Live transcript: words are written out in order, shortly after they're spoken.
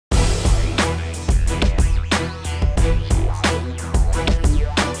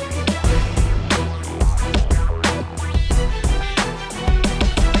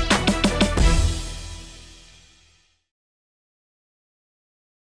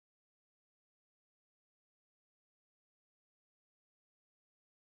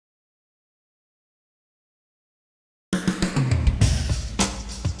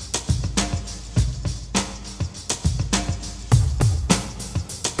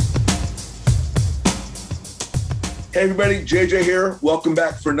Hey everybody, JJ here. Welcome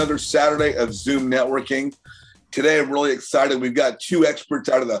back for another Saturday of Zoom networking. Today I'm really excited. We've got two experts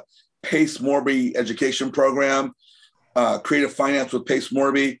out of the Pace Morby education program, Creative Finance with Pace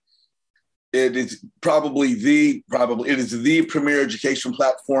Morby. It is the premier education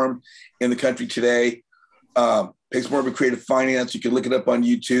platform in the country today. Pace Morby Creative Finance. You can look it up on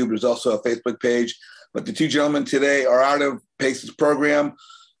YouTube. There's also a Facebook page. But the two gentlemen today are out of Pace's program,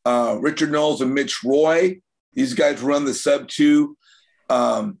 Richard Knowles and Mitch Roye. These guys run the Sub2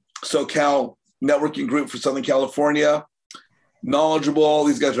 SoCal networking group for Southern California. Knowledgeable.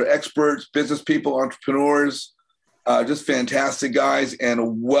 These guys are experts, business people, entrepreneurs, just fantastic guys and a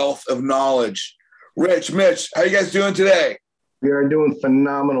wealth of knowledge. Rich, Mitch, how you guys doing today? We are doing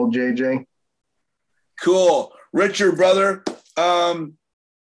phenomenal, JJ. Cool. Richard, brother, my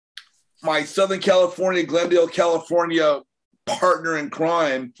Southern California, Glendale, California partner in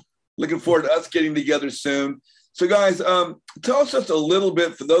crime. Looking forward to us getting together soon. So guys, tell us just a little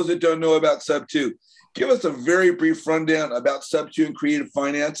bit, for those that don't know about Sub2, give us a very brief rundown about Sub2 and creative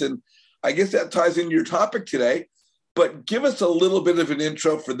finance. And I guess that ties into your topic today, but give us a little bit of an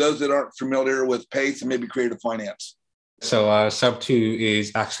intro for those that aren't familiar with Pace and maybe creative finance. So Sub2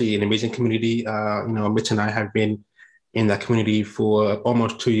 is actually an amazing community. Mitch and I have been in that community for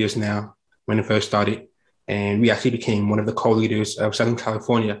almost 2 years now when it first started. And we actually became one of the co-leaders of Southern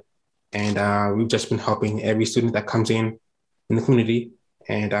California. And we've just been helping every student that comes in the community.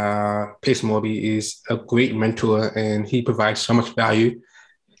 And Pace Morby is a great mentor, and he provides so much value.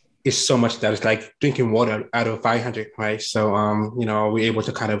 It's so much that it's like drinking water out of 500, right? So, we're able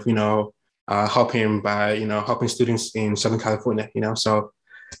to kind of, help him by, helping students in Southern California, So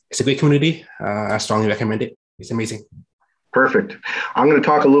it's a great community. I strongly recommend it. It's amazing. Perfect. I'm going to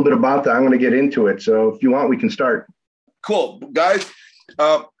talk a little bit about that. I'm going to get into it. So if you want, we can start. Cool. Guys,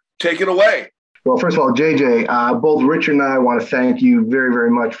 take it away. Well, first of all, JJ, both Richard and I want to thank you very, very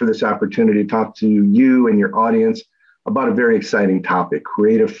much for this opportunity to talk to you and your audience about a very exciting topic,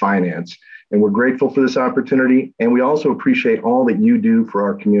 creative finance. And we're grateful for this opportunity. And we also appreciate all that you do for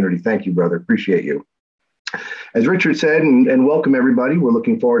our community. Thank you, brother. Appreciate you. As Richard said, and welcome everybody, we're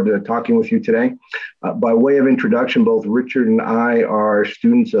looking forward to talking with you today. By way of introduction, both Richard and I are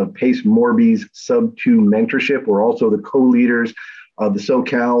students of Pace Morby's Sub2 mentorship. We're also the co-leaders of the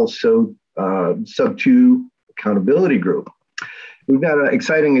SoCal Sub2 accountability group. We've got an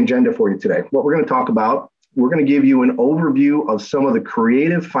exciting agenda for you today. What we're going to talk about, we're going to give you an overview of some of the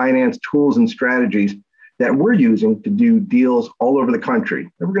creative finance tools and strategies that we're using to do deals all over the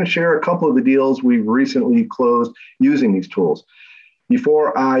country. And we're going to share a couple of the deals we've recently closed using these tools.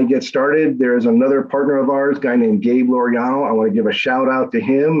 Before I get started, there's another partner of ours, a guy named Gabe Loriano. I want to give a shout out to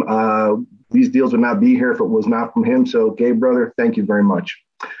him. These deals would not be here if it was not from him. So Gabe, brother, thank you very much.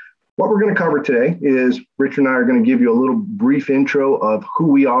 What we're going to cover today is Richard and I are going to give you a little brief intro of who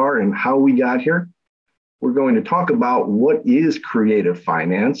we are and how we got here. We're going to talk about what is creative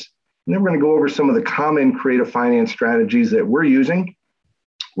finance. And then we're going to go over some of the common creative finance strategies that we're using.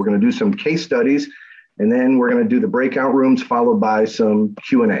 We're going to do some case studies, and then we're going to do the breakout rooms followed by some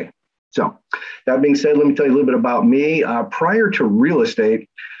Q&A. So that being said, let me tell you a little bit about me. Prior to real estate,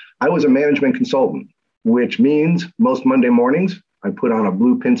 I was a management consultant, which means most Monday mornings, I put on a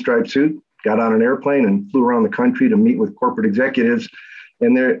blue pinstripe suit, got on an airplane and flew around the country to meet with corporate executives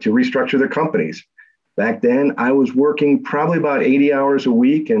and to restructure their companies. Back then, I was working probably about 80 hours a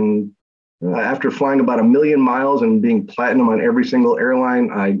week. And after flying about 1 million miles and being platinum on every single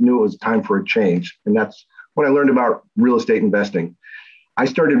airline, I knew it was time for a change. And that's when I learned about real estate investing. I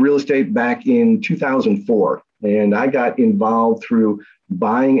started real estate back in 2004, and I got involved through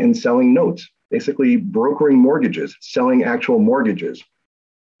buying and selling notes, basically brokering mortgages, selling actual mortgages.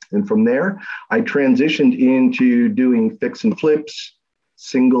 And from there, I transitioned into doing fix and flips,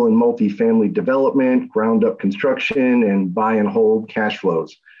 single and multifamily development, ground up construction, and buy and hold cash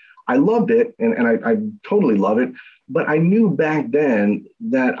flows. I loved it, and I totally love it, but I knew back then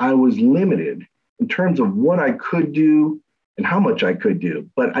that I was limited in terms of what I could do and how much I could do.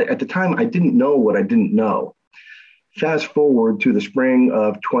 But at the time, I didn't know what I didn't know. Fast forward to the spring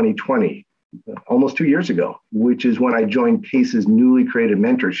of 2020, almost 2 years ago, which is when I joined Pace's newly created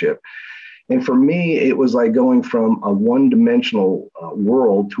mentorship. And for me, it was like going from a one-dimensional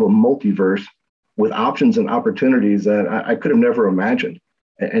world to a multiverse with options and opportunities that I could have never imagined.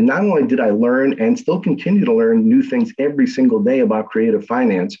 And not only did I learn and still continue to learn new things every single day about creative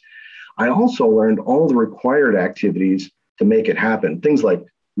finance, I also learned all the required activities to make it happen. Things like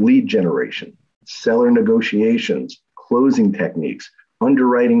lead generation, seller negotiations, closing techniques,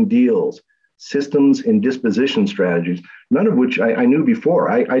 underwriting deals, systems and disposition strategies, none of which I knew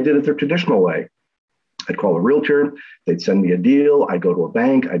before. I did it the traditional way. I'd call a realtor, they'd send me a deal, I'd go to a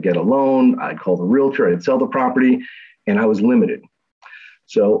bank, I'd get a loan, I'd call the realtor, I'd sell the property, and I was limited.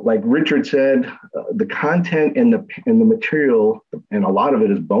 So like Richard said, the content and the material, and a lot of it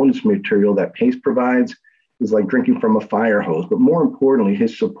is bonus material that PACE provides, is like drinking from a fire hose. But more importantly,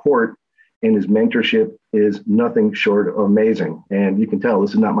 his support and his mentorship is nothing short of amazing. And you can tell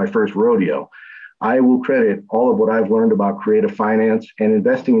this is not my first rodeo. I will credit all of what I've learned about creative finance and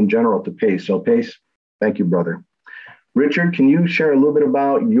investing in general to PACE. So PACE, thank you, brother. Richard, can you share a little bit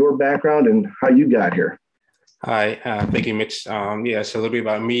about your background and how you got here? Hi, thank you, Mitch. Yeah, so a little bit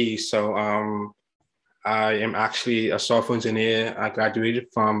about me. So I am actually a software engineer. I graduated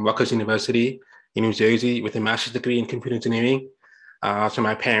from Rutgers University in New Jersey with a master's degree in computer engineering. So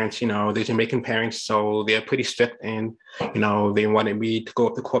my parents, they're Jamaican parents, so they're pretty strict, and they wanted me to go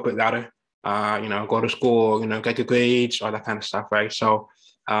up the corporate ladder, go to school, get good grades, all that kind of stuff, right? So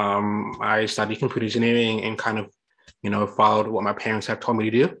I studied computer engineering and kind of, followed what my parents had told me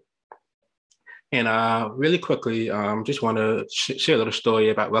to do. And really quickly, just want to share a little story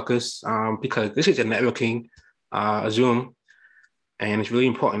about Rutgers, because this is a networking Zoom, and it's really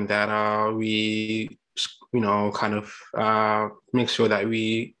important that we, make sure that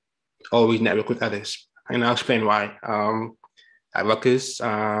we always network with others. And I'll explain why. At Rutgers,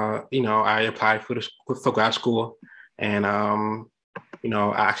 I applied for grad school, and I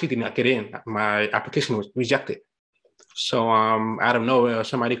actually did not get in. My application was rejected. So out of nowhere,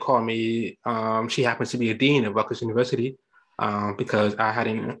 somebody called me. She happens to be a dean of Rutgers University, because I had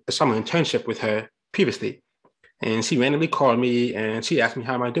a summer internship with her previously. And she randomly called me and she asked me,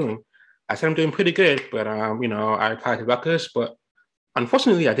 how am I doing? I said, I'm doing pretty good, but I applied to Rutgers, but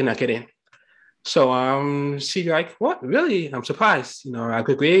unfortunately I did not get in. So she like, what, really? I'm surprised. I have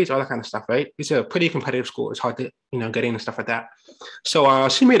good grades, all that kind of stuff, right? It's a pretty competitive school. It's hard to, get in and stuff like that. So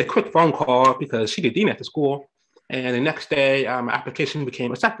she made a quick phone call because she did dean at the school. And the next day, my application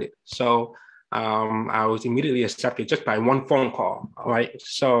became accepted. So I was immediately accepted just by one phone call, all right?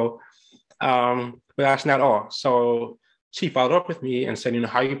 So, but that's not all. So she followed up with me and said,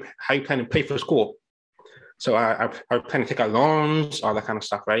 how you plan to pay for school? So I plan to take out loans, all that kind of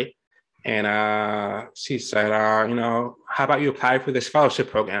stuff, right? And she said, how about you apply for this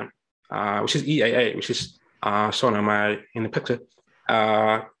fellowship program, which is EAA, which is shown in the picture.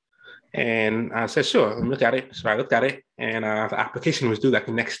 And I said, sure, let me look at it. So I looked at it, and the application was due like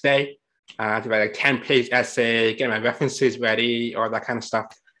the next day. I did like a 10-page essay, get my references ready, all that kind of stuff.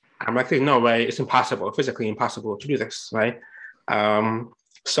 I'm like, there's no way, it's impossible, physically impossible to do this, right?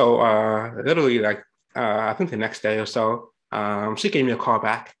 So literally like, I think the next day or so, she gave me a call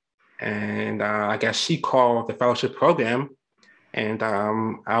back, and I guess she called the fellowship program, and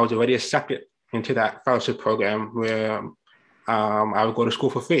I was already accepted into that fellowship program where I would go to school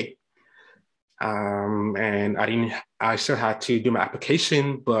for free. And I still had to do my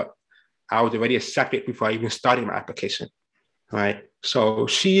application, but I was already accepted before I even started my application, right? So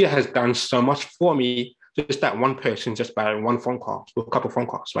she has done so much for me, just that one person, just by one phone call, a couple of phone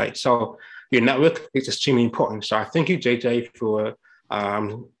calls, right? So your network is extremely important. So I thank you, JJ, for,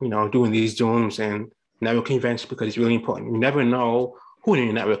 doing these Zooms and networking events, because it's really important. You never know who in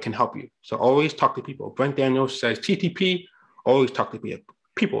your network can help you. So always talk to people. Brent Daniels says, TTP, always talk to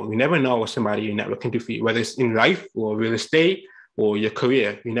people. You never know what somebody in your network can do for you, whether it's in life or real estate or your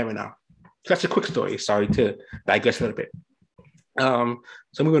career. You never know. So that's a quick story. Sorry to digress a little bit.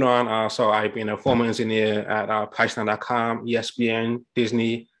 So moving on. So I've been a former engineer at Priceline.com, ESPN,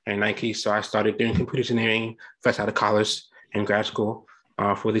 Disney, and Nike. So I started doing computer engineering fresh out of college and grad school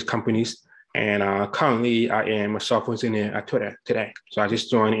for these companies. And currently I am a software engineer at Twitter today. So I just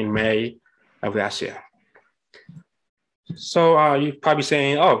joined in May of last year. So you're probably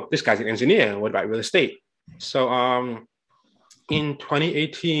saying, oh, this guy's an engineer. What about real estate? So in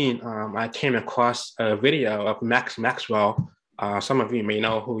 2018, I came across a video of Max Maxwell. Some of you may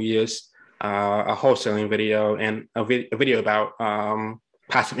know who he is, a wholesaling video, and a video about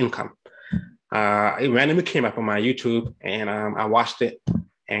passive income. It randomly came up on my YouTube, and I watched it,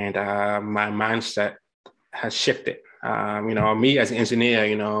 and my mindset has shifted. Me as an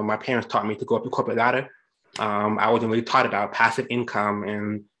engineer, my parents taught me to go up the corporate ladder. I wasn't really taught about passive income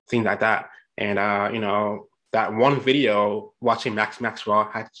and things like that. And, that one video watching Max Maxwell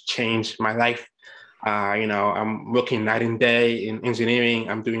had changed my life. I'm working night and day in engineering.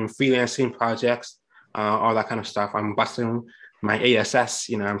 I'm doing freelancing projects, all that kind of stuff. I'm busting my ASS,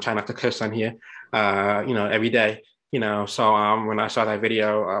 I'm trying not to curse on here, every day, So when I saw that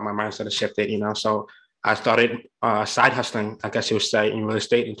video, my mindset has shifted, So I started side hustling, I guess you would say, in real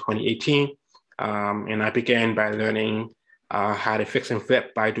estate in 2018. And I began by learning how to fix and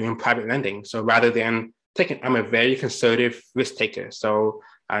flip by doing private lending. So rather than I'm a very conservative risk taker. So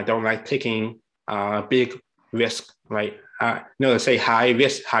I don't like taking big risk, right? Let's say high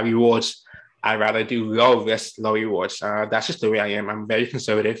risk, high rewards. I'd rather do low risk, low rewards. That's just the way I am. I'm very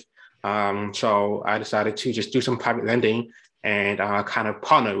conservative. So I decided to just do some private lending and kind of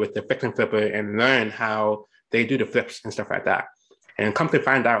partner with the fix and flipper and learn how they do the flips and stuff like that. And come to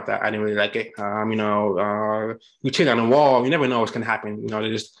find out that I didn't really like it. You check on the wall, you never know what's going to happen.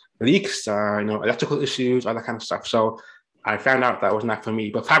 There's leaks, electrical issues, all that kind of stuff. So I found out that was not for me.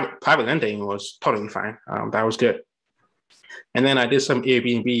 But private lending was totally fine. That was good. And then I did some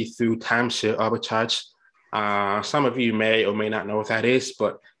Airbnb through timeshare arbitrage. Some of you may or may not know what that is,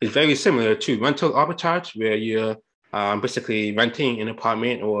 but it's very similar to rental arbitrage, where you're basically renting an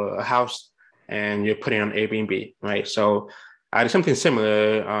apartment or a house and you're putting on Airbnb, right? So I did something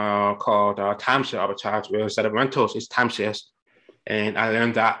similar called timeshare arbitrage, where instead of rentals, it's timeshares. And I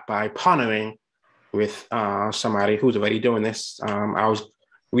learned that by partnering with somebody who's already doing this. I was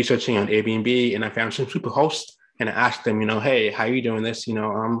researching on Airbnb and I found some super hosts and I asked them, hey, how are you doing this?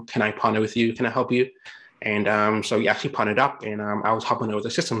 Can I partner with you? Can I help you? And so we actually partnered up and I was helping with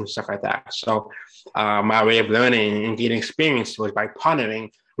the system and stuff like that. So my way of learning and getting experience was by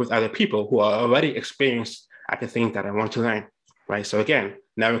partnering with other people who are already experienced at the things that I want to learn, right? So again,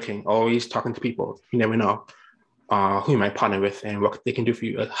 networking, always talking to people. You never know who you might partner with and what they can do for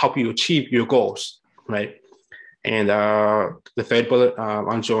you, help you achieve your goals, right? And the third bullet,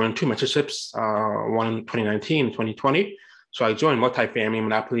 I joined 2 mentorships, one in 2019 and 2020. So I joined Multifamily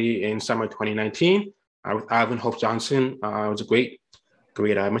Monopoly in summer 2019 with Alvin Hope Johnson. It was a great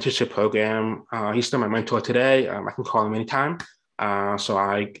mentorship program. He's still my mentor today. I can call him anytime. So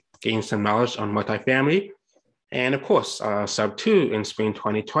I gained some knowledge on multifamily. And of course, Sub 2 in spring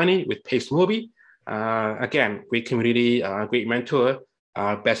 2020 with Pace Moby. Again, great community, great mentor.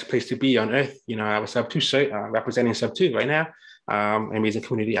 Best place to be on earth. I have a Sub 2 shirt representing Sub 2 right now. Amazing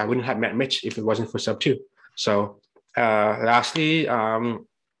community. I wouldn't have met Mitch if it wasn't for Sub 2. So lastly,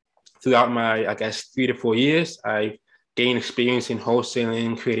 throughout my, 3 to 4 years, I've gained experience in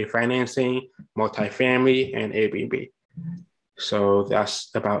wholesaling, creative financing, multifamily, and Airbnb. So that's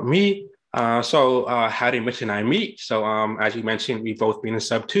about me. So how did Mitch and I meet? So as you mentioned, we've both been in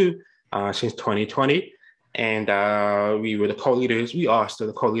Sub 2 since 2020. And we were the co-leaders. We are still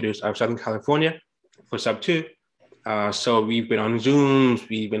the co-leaders of Southern California for Sub 2. So we've been on Zooms,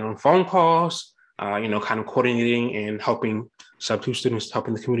 we've been on phone calls, kind of coordinating and helping Sub 2 students,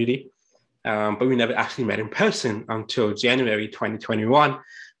 helping the community. But we never actually met in person until January 2021,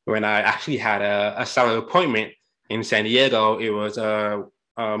 when I actually had a seller appointment in San Diego. It was a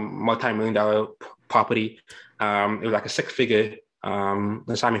multi-million-dollar property. It was like a 6-figure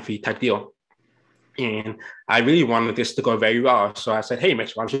assignment fee type deal. And I really wanted this to go very well. So I said, hey,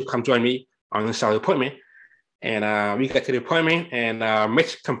 Mitch, why don't you come join me on the seller appointment? And we got to the appointment and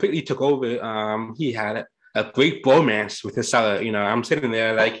Mitch completely took over. He had a great bromance with the seller. I'm sitting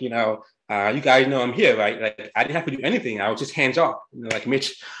there like, you guys know I'm here, right? Like I didn't have to do anything. I was just hands off. Like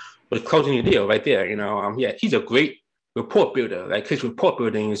Mitch was closing the deal right there. He's a great report builder. Like his report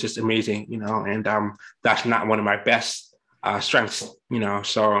building is just amazing, and that's not one of my best strengths,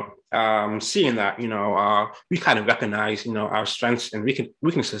 So seeing that, we kind of recognize, our strengths and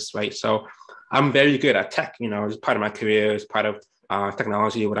weaknesses, right? So I'm very good at tech, it's part of my career, it's part of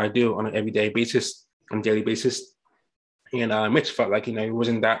technology, what I do on an everyday basis, on a daily basis. And Mitch felt like, he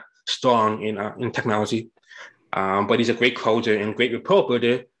wasn't that strong in technology, but he's a great coder and great report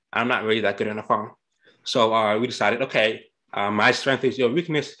builder. I'm not really that good on the phone. So we decided, okay, my strength is your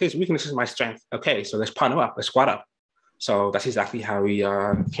weakness. His weakness is my strength. Okay, so let's partner up, let's squad up. So that's exactly how we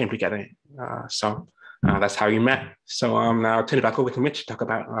came together. So that's how we met. So now I'll turn it back over to Mitch to talk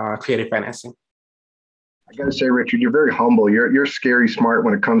about creative financing. I got to say, Richard, you're very humble. You're scary smart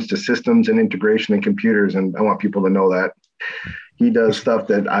when it comes to systems and integration and computers. And I want people to know that. He does stuff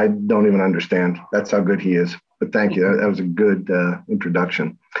that I don't even understand. That's how good he is. But thank you. That was a good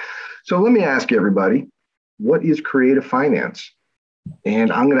introduction. So let me ask you, everybody, what is creative finance?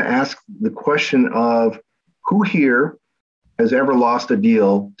 And I'm going to ask the question of who here has ever lost a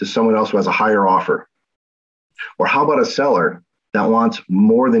deal to someone else who has a higher offer? Or how about a seller that wants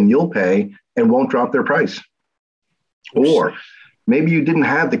more than you'll pay and won't drop their price? Or maybe you didn't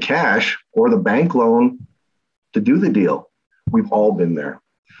have the cash or the bank loan to do the deal. We've all been there.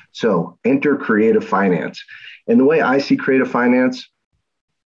 So enter creative finance. And the way I see creative finance,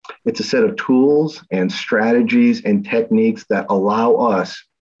 it's a set of tools and strategies and techniques that allow us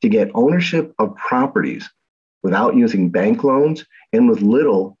to get ownership of properties without using bank loans and with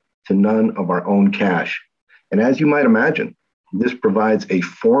little to none of our own cash. And as you might imagine, this provides a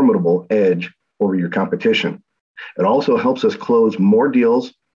formidable edge over your competition. It also helps us close more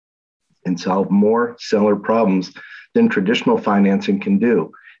deals and solve more seller problems than traditional financing can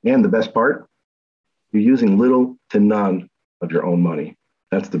do. And the best part, you're using little to none of your own money.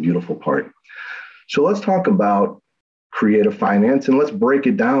 That's the beautiful part. So let's talk about creative finance, and let's break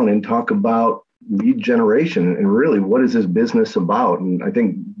it down and talk about lead generation and really what is this business about. And I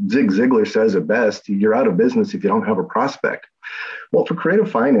think Zig Ziglar says it best: you're out of business if you don't have a prospect. Well, for creative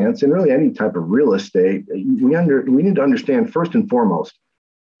finance and really any type of real estate, we need to understand first and foremost,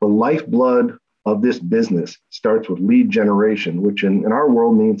 the lifeblood of this business starts with lead generation, which in our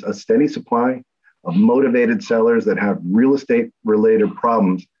world means a steady supply of motivated sellers that have real estate related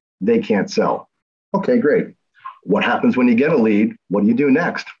problems they can't sell. Okay, great. What happens when you get a lead? What do you do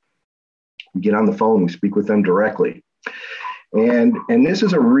next? We get on the phone, we speak with them directly. And this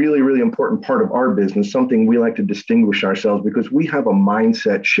is a really, really important part of our business, something we like to distinguish ourselves because we have a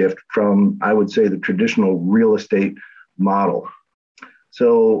mindset shift from, I would say, the traditional real estate model.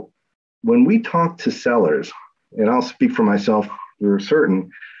 So when we talk to sellers, and I'll speak for myself for certain,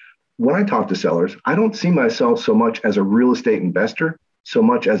 when I talk to sellers, I don't see myself so much as a real estate investor, so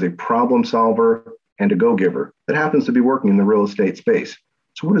much as a problem solver and a go-giver that happens to be working in the real estate space.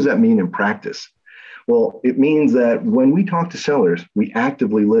 So what does that mean in practice? Well, it means that when we talk to sellers, we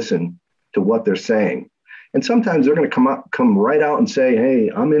actively listen to what they're saying. And sometimes they're going to come right out and say,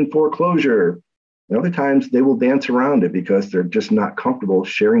 hey, I'm in foreclosure. And other times they will dance around it because they're just not comfortable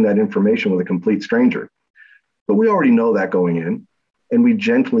sharing that information with a complete stranger. But we already know that going in, and we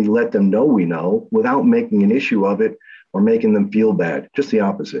gently let them know we know without making an issue of it or making them feel bad. Just the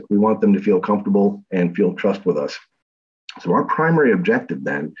opposite. We want them to feel comfortable and feel trust with us. So our primary objective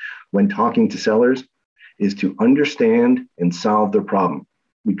then, when talking to sellers, is to understand and solve their problem.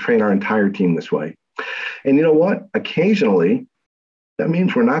 We train our entire team this way. And you know what? Occasionally, that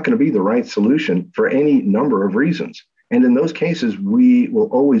means we're not going to be the right solution for any number of reasons. And in those cases, we will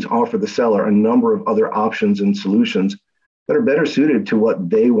always offer the seller a number of other options and solutions that are better suited to what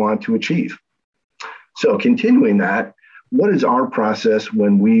they want to achieve. So continuing that, what is our process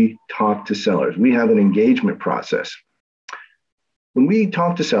when we talk to sellers? We have an engagement process. When we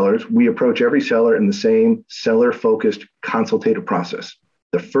talk to sellers, we approach every seller in the same seller-focused consultative process.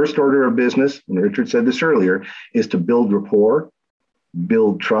 The first order of business, and Richard said this earlier, is to build rapport,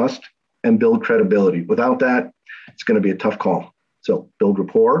 build trust, and build credibility. Without that, it's going to be a tough call. So build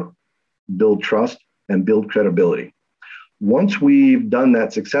rapport, build trust, and build credibility. Once we've done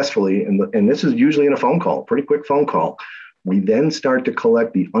that successfully, and this is usually in a phone call, pretty quick phone call, we then start to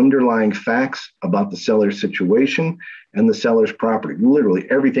collect the underlying facts about the seller's situation and the seller's property, literally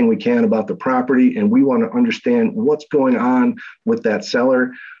everything we can about the property. And we want to understand what's going on with that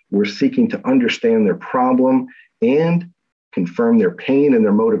seller. We're seeking to understand their problem and confirm their pain and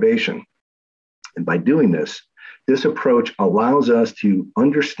their motivation. And by doing this, this approach allows us to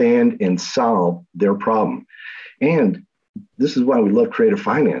understand and solve their problem. And this is why we love creative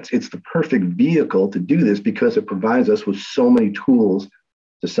finance. It's the perfect vehicle to do this because it provides us with so many tools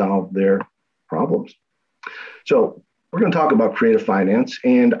to solve their problems. So we're going to talk about creative finance.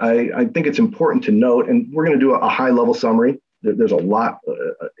 And I think it's important to note, and we're going to do a high-level summary. There's a lot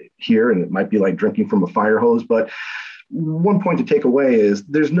here, and it might be like drinking from a fire hose. But one point to take away is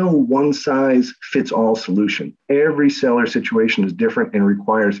there's no one-size-fits-all solution. Every seller situation is different and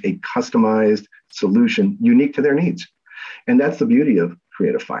requires a customized solution unique to their needs. And that's the beauty of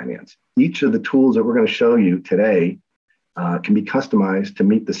creative finance. Each of the tools that we're going to show you today can be customized to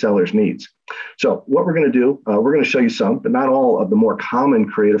meet the seller's needs. So what we're going to do, we're going to show you some, but not all of the more common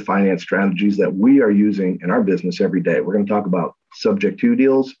creative finance strategies that we are using in our business every day. We're going to talk about subject to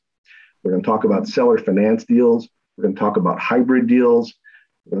deals. We're going to talk about seller finance deals. We're going to talk about hybrid deals.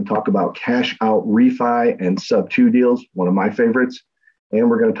 We're going to talk about cash out refi and sub two deals, one of my favorites. And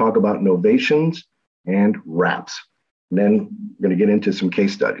we're going to talk about novations and wraps. And then we're going to get into some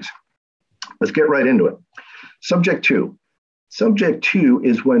case studies. Let's get right into it. Subject to. Subject to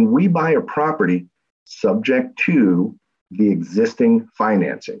is when we buy a property subject to the existing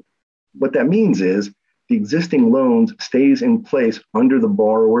financing. What that means is the existing loans stays in place under the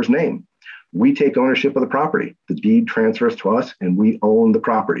borrower's name. We take ownership of the property. The deed transfers to us and we own the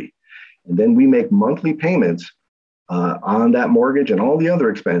property. And then we make monthly payments on that mortgage and all the other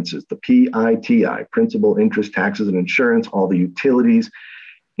expenses, the PITI, principal, interest, taxes, and insurance, all the utilities.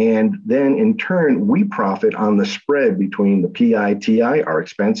 And then in turn, we profit on the spread between the PITI, our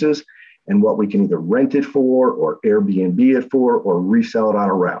expenses, and what we can either rent it for or Airbnb it for or resell it on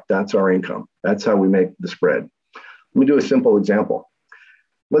a wrap. That's our income. That's how we make the spread. Let me do a simple example.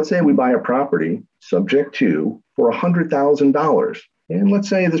 Let's say we buy a property subject to for $100,000 And let's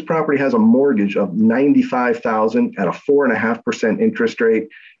say this property has a mortgage of $95,000 at a 4.5% interest rate.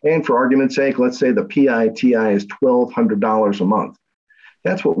 And for argument's sake, let's say the PITI is $1,200 a month.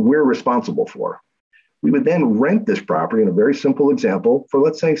 That's what we're responsible for. We would then rent this property in a very simple example for,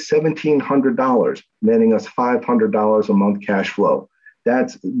 let's say, $1,700, netting us $500 a month cash flow.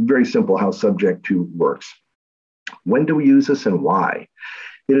 That's very simple how subject to works. When do we use this and why?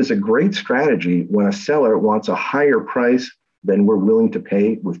 It is a great strategy when a seller wants a higher price than we're willing to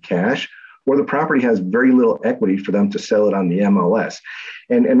pay with cash, or the property has very little equity for them to sell it on the MLS.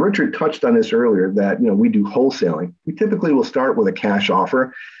 And Richard touched on this earlier that we do wholesaling. We typically will start with a cash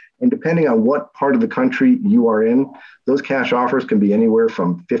offer. And depending on what part of the country you are in, those cash offers can be anywhere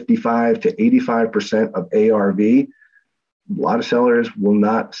from 55 to 85% of ARV. A lot of sellers will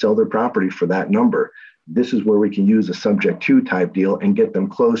not sell their property for that number. This is where we can use a subject to type deal and get them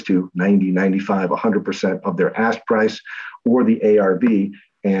close to 90, 95, 100% of their ask price or the ARV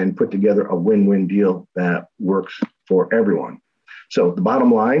and put together a win-win deal that works for everyone. So the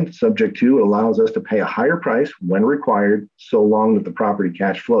bottom line, subject to allows us to pay a higher price when required, so long that the property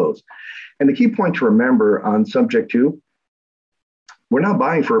cash flows. And the key point to remember on subject to, we're not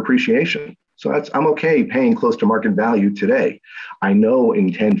buying for appreciation. So I'm okay paying close to market value today. I know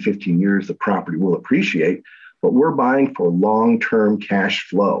in 10, 15 years, the property will appreciate, but we're buying for long-term cash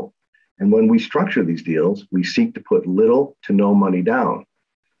flow. And when we structure these deals, we seek to put little to no money down.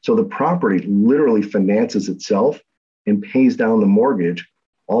 So the property literally finances itself and pays down the mortgage,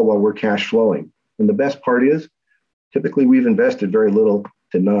 all while we're cash flowing. And the best part is, typically we've invested very little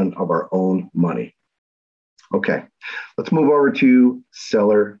to none of our own money. Okay, let's move over to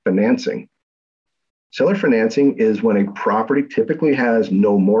seller financing. Seller financing is when a property typically has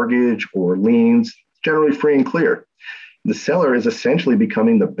no mortgage or liens, generally free and clear. The seller is essentially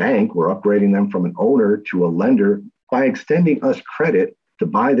becoming the bank. We're upgrading them from an owner to a lender by extending us credit to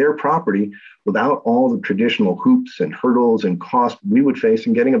buy their property without all the traditional hoops and hurdles and costs we would face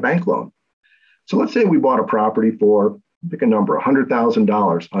in getting a bank loan. So let's say we bought a property for, pick a number,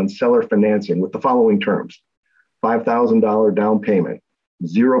 $100,000 on seller financing with the following terms: $5,000 down payment,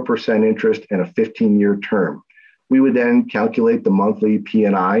 0% interest, and a 15-year term. We would then calculate the monthly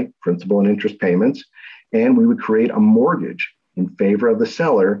P&I, principal and interest payments, and we would create a mortgage in favor of the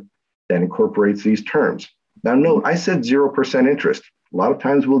seller that incorporates these terms. Now, note, I said 0% interest. A lot of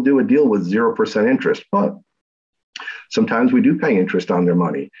times we'll do a deal with 0% interest, but sometimes we do pay interest on their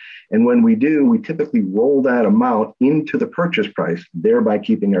money. And when we do, we typically roll that amount into the purchase price, thereby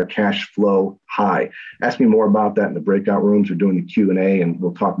keeping our cash flow high. Ask me more about that in the breakout rooms or doing the Q&A, and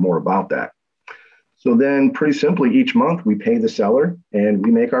we'll talk more about that. So then pretty simply, each month we pay the seller and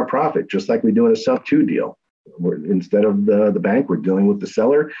we make our profit, just like we do in a sub-2 deal. Instead of the bank, we're dealing with the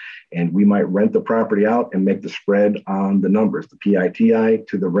seller, and we might rent the property out and make the spread on the numbers, the PITI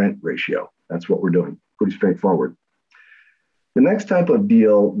to the rent ratio. That's what we're doing. Pretty straightforward. The next type of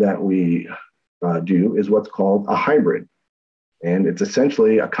deal that we do is what's called a hybrid. And it's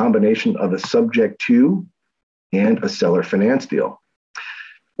essentially a combination of a subject to and a seller finance deal.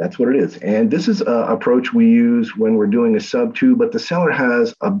 That's what it is. And this is an approach we use when we're doing a sub-2, but the seller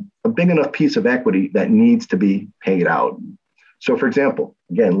has a big enough piece of equity that needs to be paid out. So for example,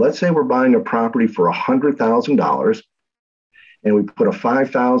 again, let's say we're buying a property for $100,000 and we put a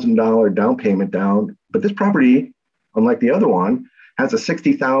 $5,000 down payment down, but this property, unlike the other one, has a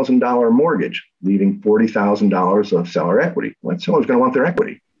 $60,000 mortgage, leaving $40,000 of seller equity. Well, that seller's going to want their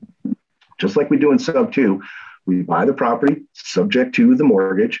equity. Just like we do in sub-2, we buy the property subject to the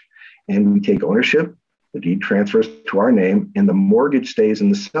mortgage, and we take ownership. The deed transfers to our name, and the mortgage stays in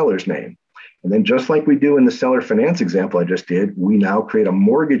the seller's name. And then just like we do in the seller finance example I just did, we now create a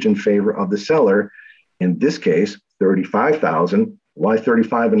mortgage in favor of the seller. In this case, $35,000. Why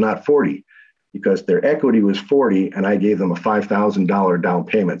 35 and not 40? Because their equity was 40 and I gave them a $5,000 down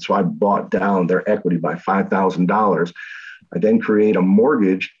payment. So I bought down their equity by $5,000. I then create a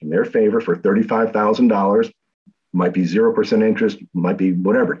mortgage in their favor for $35,000. Might be 0% interest, might be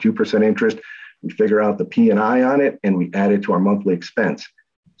whatever, 2% interest. We figure out the P&I on it and we add it to our monthly expense.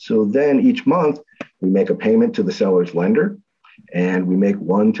 So then each month we make a payment to the seller's lender and we make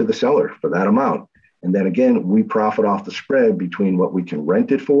one to the seller for that amount. And then again, we profit off the spread between what we can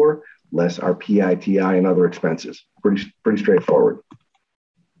rent it for, less our PITI and other expenses. Pretty straightforward.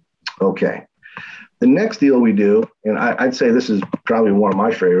 Okay. The next deal we do, and I'd say this is probably one of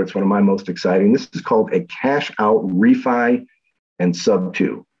my favorites, one of my most exciting. This is called a cash out refi and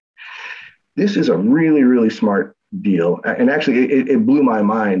sub-2. This is a really, really smart deal. And actually, it blew my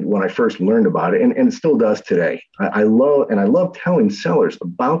mind when I first learned about it, and it still does today. I love telling sellers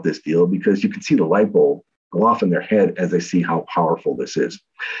about this deal because you can see the light bulb go off in their head as they see how powerful this is.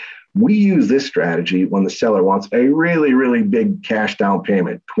 We use this strategy when the seller wants a really, really big cash down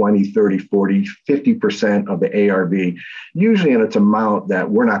payment, 20, 30, 40, 50% of the ARV, usually in its amount that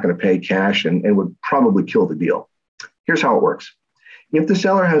we're not going to pay cash and would probably kill the deal. Here's how it works. If the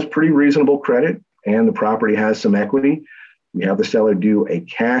seller has pretty reasonable credit and the property has some equity, we have the seller do a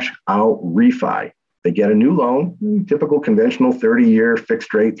cash out refi. They get a new loan, typical conventional 30-year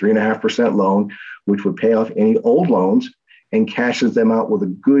fixed rate, 3.5% loan, which would pay off any old loans and cashes them out with a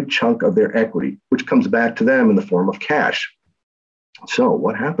good chunk of their equity, which comes back to them in the form of cash. So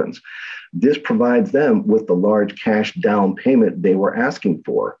what happens? This provides them with the large cash down payment they were asking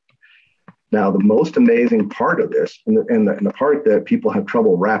for. Now, the most amazing part of this, and the part that people have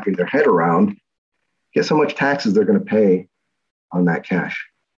trouble wrapping their head around, guess how much taxes they're going to pay on that cash?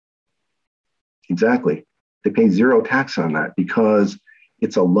 Exactly. They pay zero tax on that because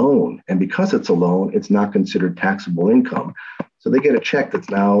it's a loan. And because it's a loan, it's not considered taxable income. So they get a check that's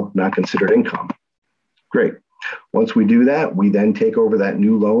now not considered income. Great. Once we do that, we then take over that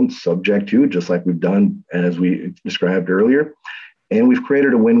new loan subject to, just like we've done as we described earlier. And we've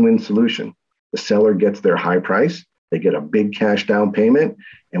created a win-win solution. The seller gets their high price, they get a big cash down payment,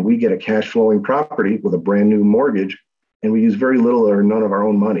 and we get a cash flowing property with a brand new mortgage, and we use very little or none of our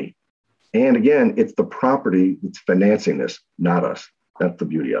own money. And again, it's the property that's financing this, not us. That's the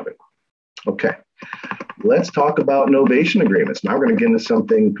beauty of it. Okay, let's talk about novation agreements. Now we're going to get into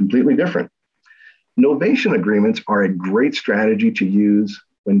something completely different. Novation agreements are a great strategy to use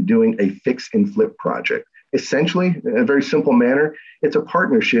when doing a fix and flip project. Essentially, in a very simple manner, it's a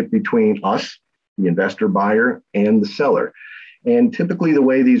partnership between us, the investor buyer, and the seller. And typically the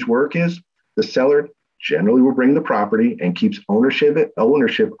way these work is the seller generally will bring the property and keeps ownership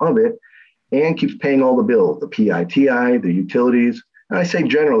of it and keeps paying all the bills, the PITI, the utilities. And I say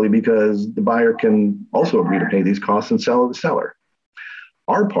generally because the buyer can also agree to pay these costs and sell to the seller.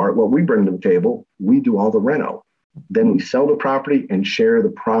 Our part, what we bring to the table, we do all the reno. Then we sell the property and share the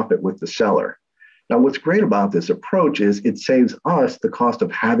profit with the seller. Now, what's great about this approach is it saves us the cost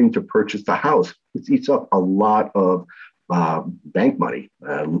of having to purchase the house. It eats up a lot of bank money,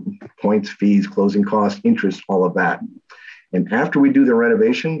 points, fees, closing costs, interest, all of that. And after we do the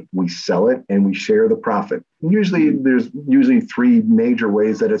renovation, we sell it and we share the profit. There's usually three major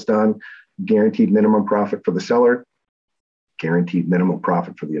ways that it's done: guaranteed minimum profit for the seller, guaranteed minimum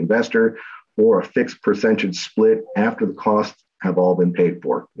profit for the investor, or a fixed percentage split after the costs have all been paid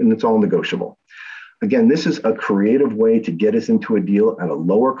for. And it's all negotiable. Again, this is a creative way to get us into a deal at a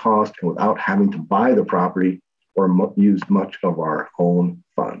lower cost and without having to buy the property or use much of our own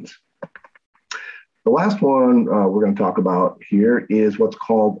funds. The last one we're going to talk about here is what's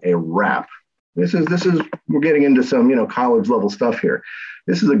called a wrap. This is we're getting into some college level stuff here.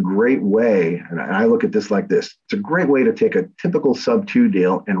 This is a great way, and I look at this like this. It's a great way to take a typical sub-2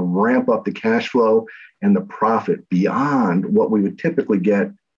 deal and ramp up the cash flow and the profit beyond what we would typically get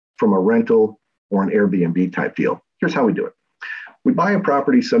from a rental or an Airbnb type deal. Here's how we do it. We buy a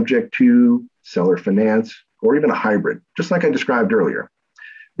property subject to seller finance or even a hybrid, just like I described earlier.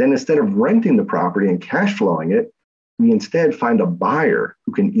 Then instead of renting the property and cash flowing it, we instead find a buyer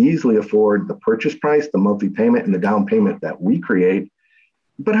who can easily afford the purchase price, the monthly payment, and the down payment that we create,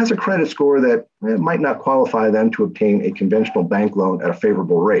 but has a credit score that might not qualify them to obtain a conventional bank loan at a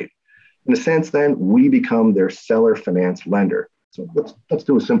favorable rate. In a sense, then, we become their seller finance lender. So let's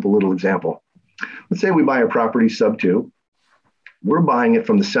do a simple little example. Let's say we buy a property sub-2. We're buying it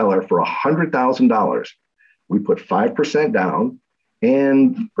from the seller for $100,000. We put 5% down.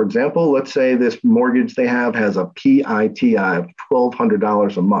 And for example, let's say this mortgage they have has a PITI of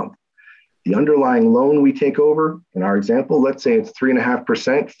 $1,200 a month. The underlying loan we take over, in our example, let's say it's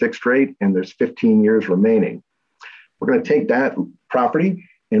 3.5% fixed rate and there's 15 years remaining. We're going to take that property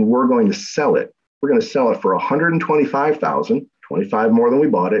and we're going to sell it. We're going to sell it for $125,000, 25 more than we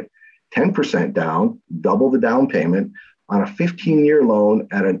bought it, 10% down, double the down payment on a 15-year loan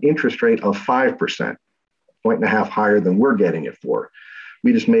at an interest rate of 5%. 1.5 higher than we're getting it for.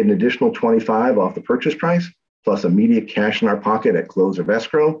 We just made an additional 25 off the purchase price, plus immediate cash in our pocket at close of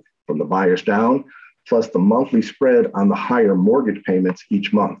escrow from the buyers down, plus the monthly spread on the higher mortgage payments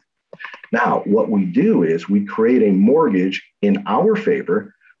each month. Now, what we do is we create a mortgage in our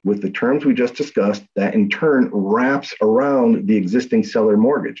favor with the terms we just discussed that in turn wraps around the existing seller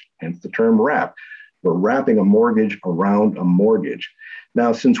mortgage, hence the term wrap. We're wrapping a mortgage around a mortgage.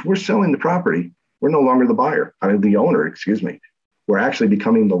 Now, since we're selling the property, we're no longer the owner. We're actually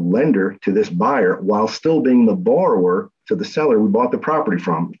becoming the lender to this buyer while still being the borrower to the seller we bought the property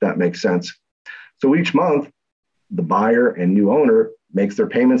from, if that makes sense. So each month, the buyer and new owner makes their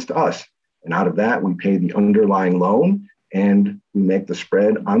payments to us. And out of that, we pay the underlying loan and we make the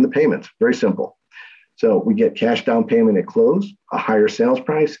spread on the payments. Very simple. So we get cash down payment at close, a higher sales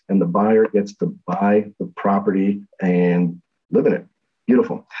price, and the buyer gets to buy the property and live in it.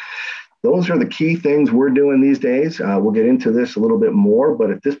 Beautiful. Those are the key things we're doing these days. We'll get into this a little bit more, but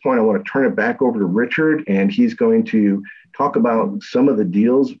at this point, I want to turn it back over to Richard, and he's going to talk about some of the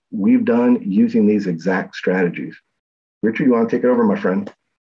deals we've done using these exact strategies. Richard, you want to take it over, my friend?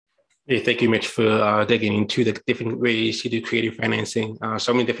 Yeah, thank you, Mitch, for digging into the different ways you do creative financing.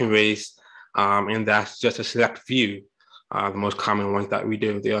 So many different ways, and that's just a select few, the most common ones that we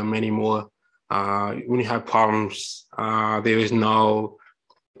do. There are many more. When you have problems, there is no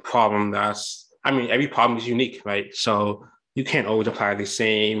problem every problem is unique, right? So you can't always apply the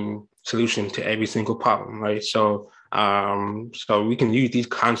same solution to every single problem, right? So we can use these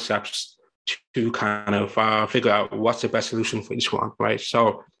concepts to kind of figure out what's the best solution for each one, right?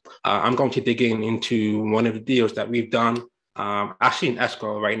 So I'm going to dig into one of the deals that we've done, actually in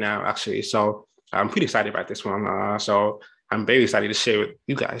escrow right now, actually. So I'm pretty excited about this one. So I'm very excited to share with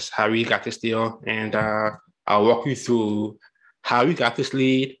you guys how we got this deal, and I'll walk you through how we got this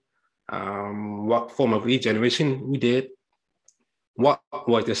lead, what form of lead generation we did, what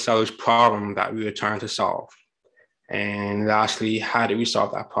was the seller's problem that we were trying to solve, and lastly, how did we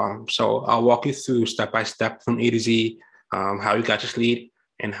solve that problem? So I'll walk you through step by step from A to Z, how we got this lead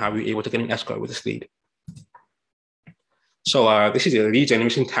and how we were able to get an escrow with this lead. So this is a lead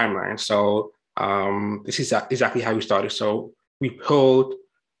generation timeline. So this is exactly how we started. So we pulled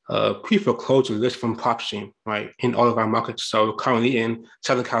a pre-foreclosure list from PropStream, right, in all of our markets. So currently in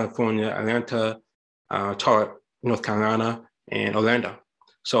Southern California, Atlanta, Charlotte, North Carolina, and Orlando.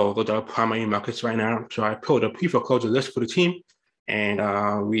 So those are our primary markets right now. So I pulled a pre-foreclosure list for the team,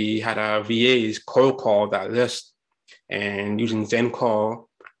 and we had our VAs cold call that list, and using ZenCall,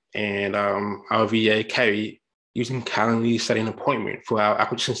 and our VA Carrie using Calendly set an appointment for our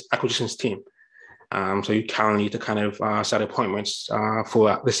acquisitions team. So you Calendly to kind of set appointments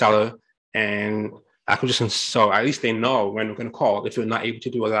for the seller and acquisitions. So at least they know when we're going to call if you're not able to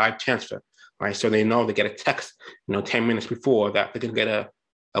do a live transfer, right? So they know they get a text, 10 minutes before that they're going to get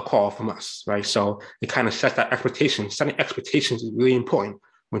a call from us, right? So it kind of sets that expectation. Setting expectations is really important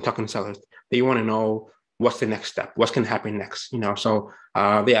when talking to sellers. They want to know what's the next step, what's going to happen next, So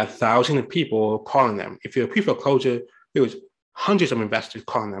they have thousands of people calling them. If you're a pre-foreclosure, there was hundreds of investors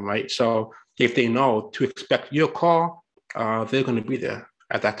calling them, right? So if they know to expect your call, they're going to be there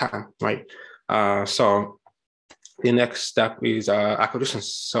at that time, right? So the next step is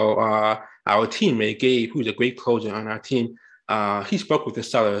acquisitions. So our teammate, Gabe, who's a great closer on our team, he spoke with the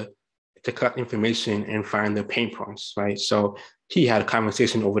seller to collect information and find the pain points, right? So he had a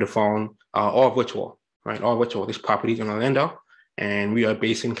conversation over the phone, all virtual, right? All virtual. This property is in Orlando, and we are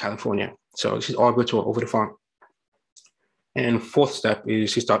based in California. So this is all virtual over the phone. And fourth step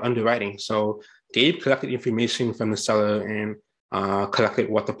is to start underwriting. So Gabe collected information from the seller and collected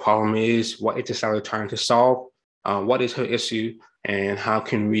what the problem is, what is the seller trying to solve, what is her issue, and how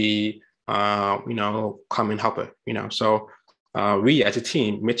can we, come and help her, So we as a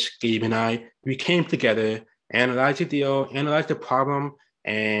team, Mitch, Gabe, and I, we came together, analyzed the deal, analyzed the problem,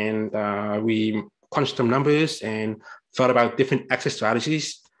 and we crunched some numbers and thought about different exit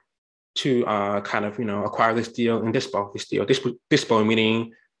strategies to acquire this deal and dispo this deal. Dispo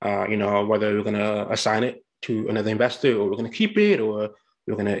meaning, whether we're going to assign it to another investor, or we're going to keep it, or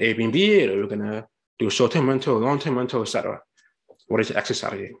we're going to Airbnb it, or we're going to do a short-term rental, long-term rental, etc. What is the exit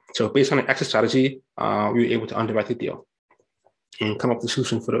strategy? So based on the exit strategy, we were able to underwrite the deal and come up with a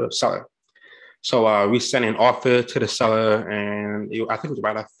solution for the seller. So we sent an offer to the seller, and I think it was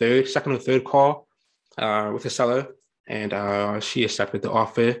about a second or third call with the seller, and she accepted the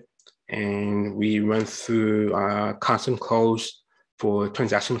offer. And we went through Constant Close for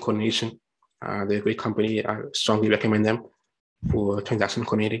transaction coordination. They're a great company. I strongly recommend them for transaction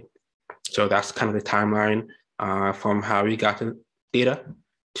coordinating. So that's kind of the timeline from how we got the data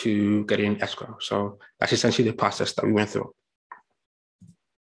to getting escrow. So that's essentially the process that we went through.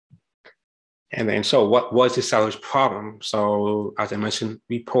 And then, so what was the seller's problem? So as I mentioned,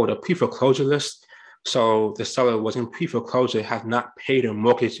 we pulled a pre-foreclosure list. So the seller was in pre-foreclosure, has not paid a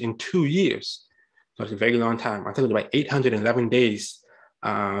mortgage in 2 years. So it's a very long time. I think it was about 811 days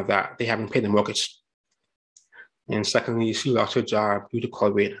that they haven't paid the mortgage. And secondly, she lost her job due to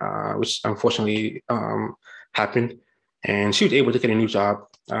COVID, which unfortunately happened. And she was able to get a new job,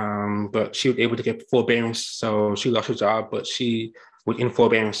 but she was able to get forbearance. So she lost her job, but she was in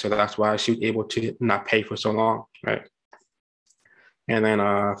forbearance. So that's why she was able to not pay for so long, right? And then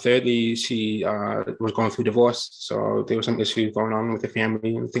thirdly, she was going through divorce. So there were some issues going on with the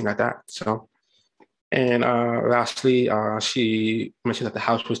family and things like that. So, and lastly, she mentioned that the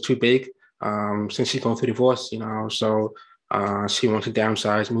house was too big since she's going through divorce, so she wanted to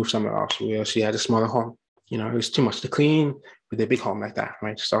downsize, move somewhere else where she had a smaller home. It was too much to clean with a big home like that,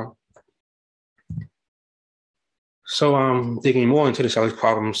 right? So digging more into the seller's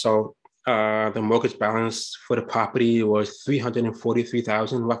problem. So the mortgage balance for the property was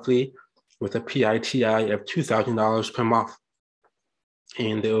 $343,000 roughly, with a PITI of $2,000 per month.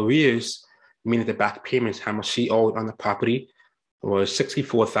 And the arrears, meaning the back payments, how much she owed on the property, was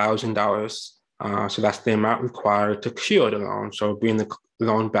 $64,000. So that's the amount required to cure the loan, so bring the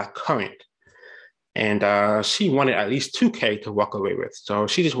loan back current. And she wanted at least $2K to walk away with. So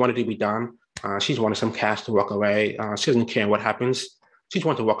she just wanted it to be done. She just wanted some cash to walk away. She doesn't care what happens. She just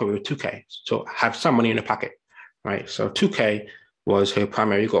wanted to walk away with $2K, so have some money in the pocket, right? So $2K was her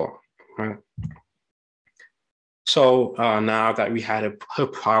primary goal, right? So now that we had her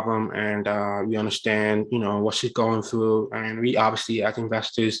problem and we understand, what she's going through, and we obviously as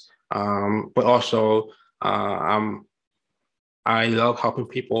investors, but also I love helping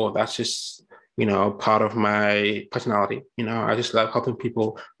people. That's just, part of my personality. I just love helping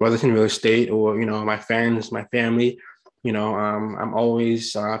people, whether it's in real estate or, my friends, my family. I'm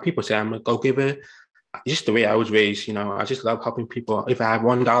always, people say I'm a go-giver. Just the way I was raised, I just love helping people. If I have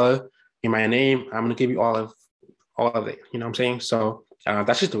 $1 in my name, I'm going to give you all of it. You know what I'm saying? So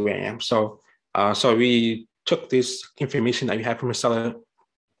that's just the way I am. So we took this information that we had from the seller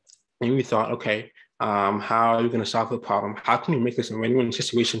and we thought, okay, how are we going to solve the problem? How can we make this a win-win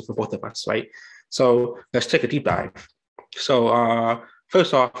situation for both of us, right? So let's take a deep dive. So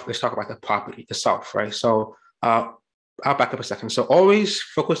first off, let's talk about the property itself, right? So I'll back up a second. So always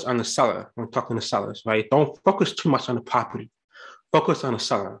focus on the seller when talking to sellers, right? Don't focus too much on the property. Focus on the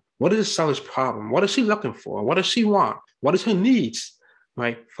seller. What is the seller's problem? What is she looking for? What does she want? What is her needs?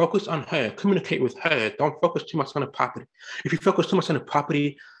 Right? Focus on her. Communicate with her. Don't focus too much on the property. If you focus too much on the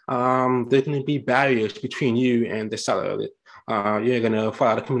property, there's going to be barriers between you and the seller. You're going to fall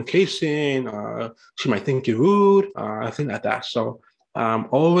out of communication. She might think you're rude, things like that. So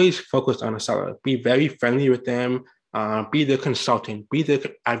always focus on the seller. Be very friendly with them. Be the consultant. Be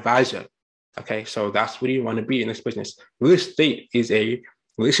the advisor. Okay, so that's what you want to be in this business. Real estate is a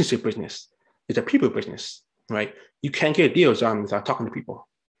relationship business. It's a people business, right? You can't get deals done without talking to people,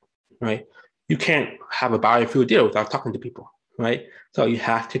 right? You can't have a buyer through a deal without talking to people, right? So you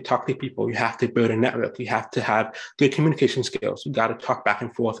have to talk to people. You have to build a network. You have to have good communication skills. You got to talk back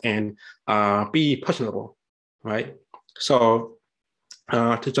and forth and be personable, right? So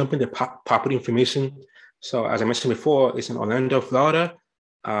to jump into property information. So as I mentioned before, it's in Orlando, Florida.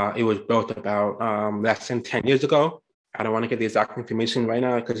 It was built about less than 10 years ago. I don't want to get the exact information right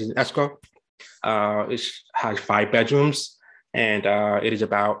now because it's in escrow. It has 5 bedrooms and it is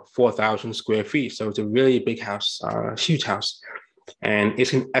about 4,000 square feet. So it's a really big house, huge house, and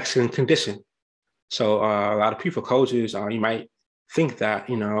it's in excellent condition. So a lot of pre-foreclosures, you might think that,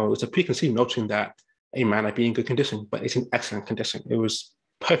 it's a preconceived notion that it might not be in good condition, but it's in excellent condition. It was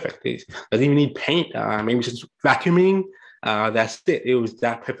perfect. It doesn't even need paint, maybe just vacuuming. That's it. It was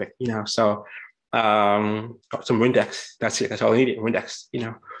that perfect, So some Windex. That's it. That's all I needed. Windex,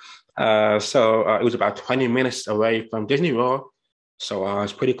 So it was about 20 minutes away from Disney World. So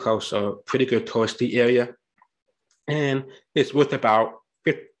it's pretty close. So pretty good touristy area, and it's worth about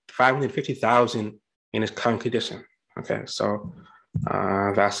 $550,000 in its current condition. Okay, so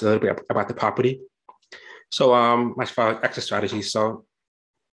that's a little bit about the property. So as far as exit strategies, so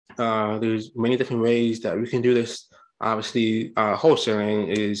there's many different ways that we can do this. Obviously, wholesaling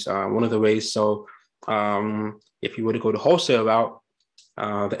is one of the ways. So if you were to go the wholesale route,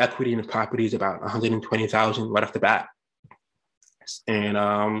 the equity in the property is about $120,000 right off the bat. And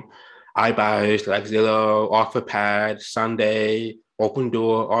iBuyers like Zillow, OfferPad, Sunday, Open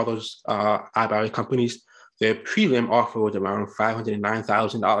Door, all those iBuyer companies, their prelim offer was around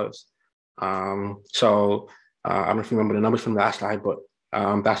 $509,000. So I don't know if you remember the numbers from last slide, but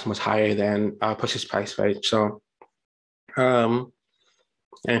that's much higher than purchase price, right? So, and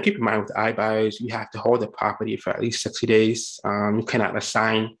keep in mind with iBuyers, you have to hold the property for at least 60 days. You cannot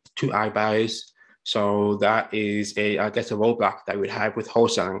assign to iBuyers. So that is a roadblock that we have with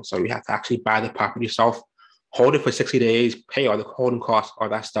wholesaling. So you have to actually buy the property yourself, hold it for 60 days, pay all the holding costs, all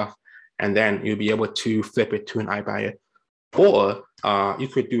that stuff, and then you'll be able to flip it to an iBuyer. Or you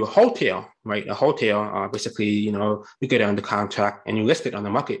could do a wholesale, right? A wholesale, basically, you get it under contract and you list it on the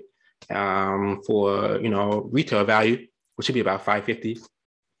market for, retail value, which should be about $550,000.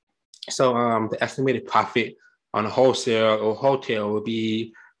 So the estimated profit on a wholesale or hotel would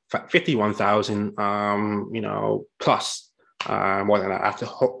be 51,000, plus more than that after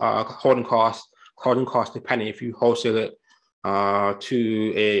holding costs depending if you wholesale it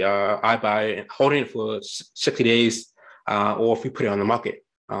to a iBuy, holding it for 60 days, or if you put it on the market.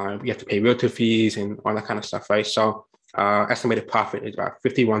 You have to pay realtor fees and all that kind of stuff, right? So estimated profit is about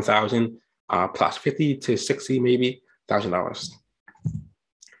 51,000 plus 50 to 60 maybe $1,000.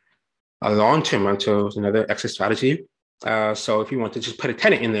 A long-term rental is another exit strategy. So if you want to just put a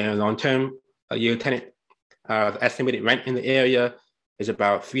tenant in there, long-term, a year tenant, the estimated rent in the area is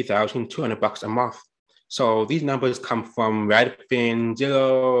about $3,200 a month. So these numbers come from Redfin,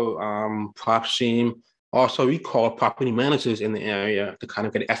 Zillow, PropStream. Also, we call property managers in the area to kind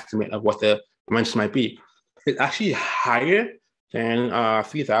of get an estimate of what the rents might be. It's actually higher than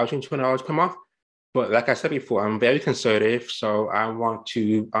 $3,200 per month. But like I said before, I'm very conservative, so I want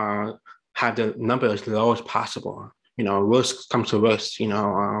to have the number as low as possible. Worst comes to worst,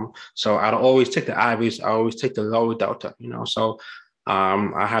 so I don't always take the average. I always take the lower delta, so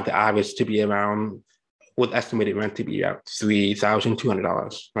I have the average to be around, with estimated rent to be about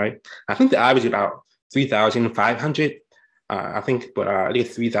 $3,200, right? I think the average is about 3,500, I think, but I think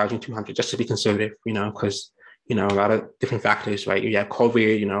 3,200 just to be conservative, because, a lot of different factors, right? You have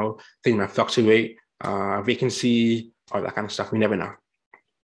COVID, things might fluctuate, vacancy, all that kind of stuff. We never know.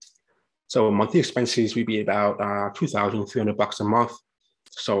 So monthly expenses would be about $2,300 a month.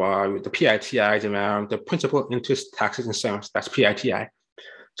 So the PITI is around the principal, interest, taxes, and insurance. That's PITI.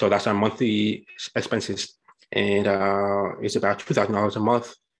 So that's our monthly expenses, and it's about $2,000 a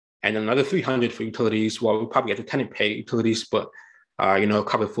month, and another $300 for utilities. Well, we probably get the tenant pay utilities, but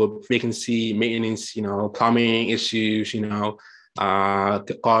cover for vacancy, maintenance, plumbing issues,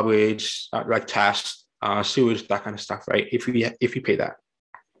 garbage, like trash, sewage, that kind of stuff, right? If you pay that.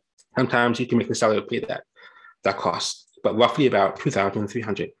 Sometimes you can make the seller pay that cost, but roughly about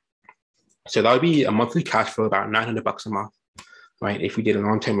 $2,300. So that would be a monthly cash flow about $900 a month, right? If we did a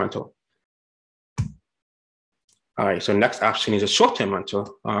long-term rental. All right, so next option is a short-term rental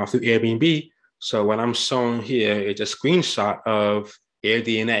through Airbnb. So what I'm showing here is a screenshot of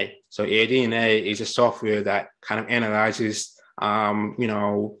AirDNA. So AirDNA is a software that kind of analyzes, if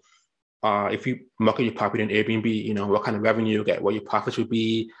you market your property on Airbnb, what kind of revenue you get, what your profits would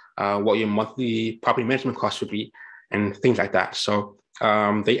be, what your monthly property management costs would be, and things like that. So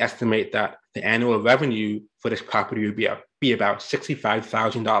they estimate that the annual revenue for this property would be about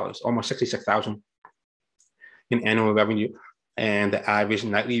 $65,000, almost $66,000 in annual revenue, and the average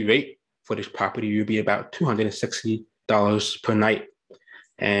nightly rate for this property would be about $260 per night,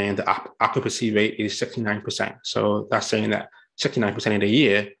 and the occupancy rate is 69%. So that's saying that 69% of the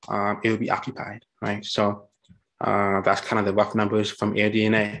year it will be occupied, right? So that's kind of the rough numbers from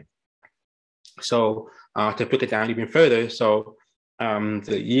AirDNA. So to break it down even further, so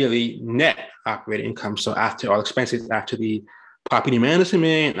the yearly net operating income, so after all expenses, after the property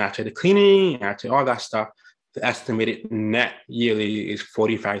management, after the cleaning, after all that stuff, the estimated net yearly is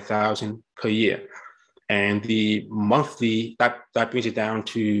 $45,000 per year. And the monthly, that brings it down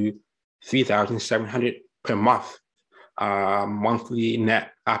to $3,700 per month, monthly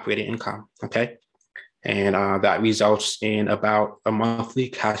net operating income, okay? And that results in about a monthly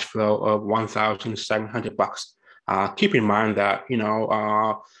cash flow of $1,700. Keep in mind that,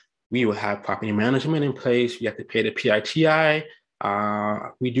 we will have property management in place. We have to pay the PITI.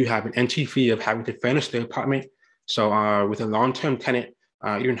 We do have an entry fee of having to furnish the apartment. So with a long-term tenant,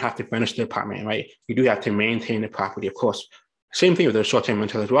 you don't have to furnish the apartment, right? You do have to maintain the property, of course. Same thing with the short-term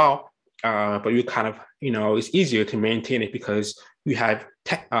rental as well. But you kind of, it's easier to maintain it because you have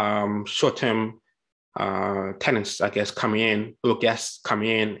short-term tenants, I guess, coming in, or guests coming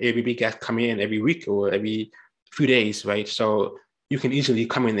in, Airbnb guests coming in every week or every few days, right? So you can easily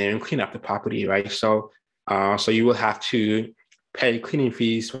come in there and clean up the property, right? So you will have to pay cleaning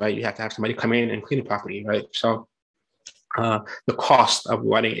fees, right? You have to have somebody come in and clean the property, right? So the cost of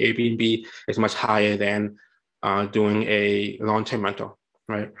running Airbnb is much higher than doing a long-term rental,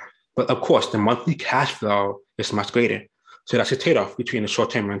 right? But of course, the monthly cash flow is much greater. So that's a trade-off between the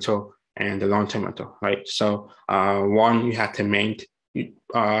short-term rental and the long-term rental, right? So one, you have to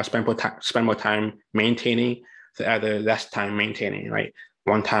spend more time maintaining, the other less time maintaining, right?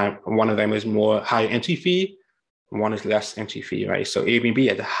 One of them is more higher entry fee, one is less entry fee, right? So Airbnb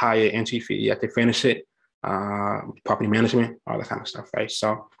at the higher entry fee, you have to finish it, property management, all that kind of stuff, right?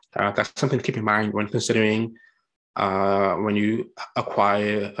 So that's something to keep in mind when considering when you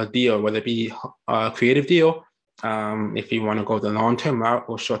acquire a deal, whether it be a creative deal, if you want to go the long-term route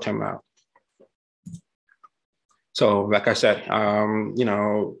or short-term route. So like I said,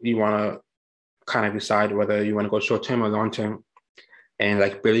 you want to kind of decide whether you want to go short-term or long-term. And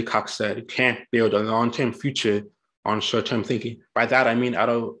like Billy Cox said, you can't build a long-term future on short-term thinking. By that, I mean, I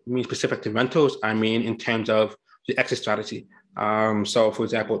don't mean specific to rentals. I mean, in terms of the exit strategy. So for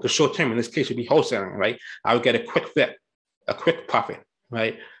example, the short-term in this case would be wholesaling, right? I would get a quick flip, a quick profit,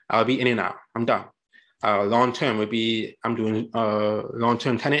 right? I'll be in and out, I'm done. Long-term would be, I'm doing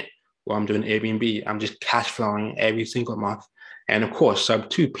long-term tenant, or I'm doing Airbnb. I'm just cash flowing every single month. And of course, sub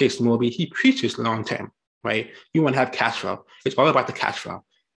 2 Pace Morby, he preaches long-term, right? You want to have cash flow. It's all about the cash flow,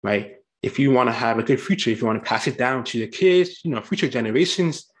 right? If you want to have a good future, if you want to pass it down to your kids, future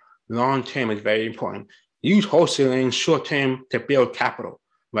generations, long-term is very important. Use wholesaling short-term to build capital,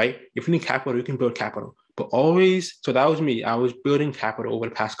 right? If you need capital, you can build capital. But always, so that was me. I was building capital over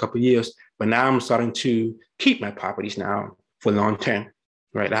the past couple of years, but now I'm starting to keep my properties now for long-term,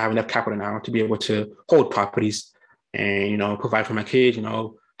 right? I have enough capital now to be able to hold properties and, provide for my kids,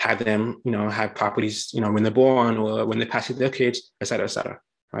 have them, have properties, when they're born or when they pass it to their kids, et cetera,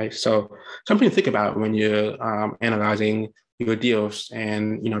 right? So something to think about when you're analyzing your deals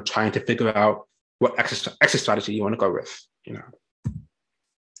and, trying to figure out what exit strategy you want to go with,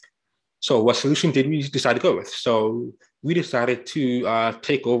 So what solution did we decide to go with? So we decided to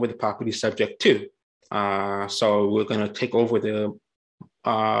take over the property subject to. So we're going to take over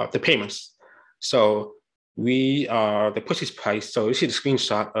the payments. So the purchase price, so this is a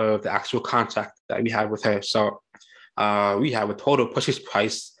screenshot of the actual contract that we have with her. So we have a total purchase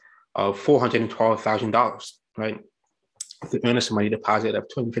price of $412,000, right? With the earnest money deposit of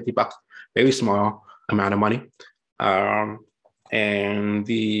 $250, very small amount of money. And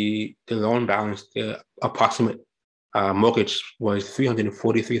the loan balance, the approximate mortgage was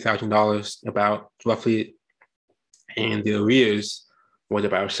 $343,000, about roughly, and the arrears was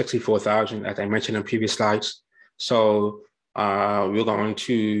about $64,000, as I mentioned in previous slides. So we're going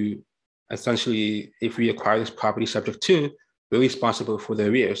to essentially, if we acquire this property subject to, we're responsible for the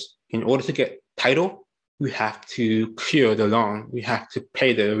arrears. In order to get title, we have to clear the loan. We have to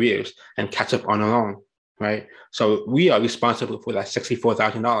pay the arrears and catch up on the loan, right? So we are responsible for that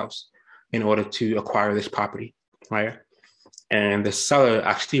 $64,000 in order to acquire this property, right? And the seller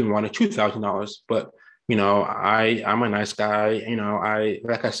actually wanted $2,000, but I'm a nice guy.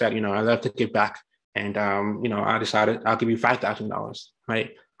 Like I said, I love to give back, and I decided I'll give you $5,000,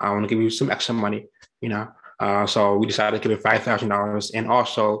 right? I want to give you some extra money, So we decided to give her $5,000 and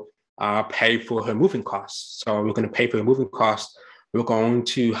also pay for her moving costs. So we're going to pay for her moving costs. We're going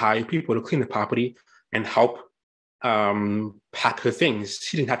to hire people to clean the property and help pack her things.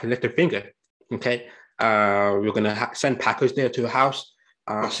 She didn't have to lift her finger. Okay, we're going to send packers there to her house.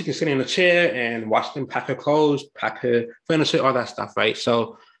 She can sit in a chair and watch them pack her clothes, pack her furniture, all that stuff, right?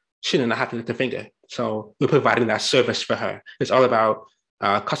 So she didn't have to lift her finger. So we're providing that service for her. It's all about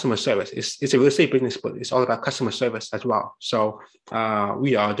customer service. It's a real estate business, but it's all about customer service as well. So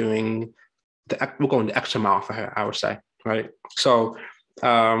we are doing we're going the extra mile for her, I would say, right? So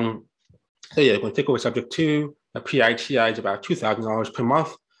we're going to take over subject to. The PITI is about $2,000 per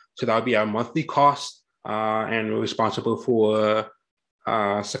month. So that'll be our monthly cost, and we're responsible for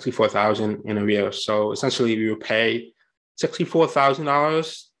 $64,000 in arrears. So essentially, we will pay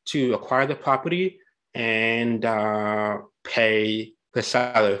 $64,000 to acquire the property and pay the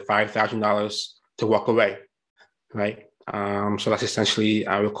seller $5,000 to walk away, right? So that's essentially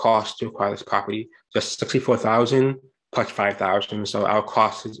our cost to acquire this property, just $64,000 plus $5,000. So our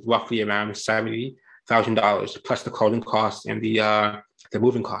cost is roughly around $70,000 plus the closing costs and the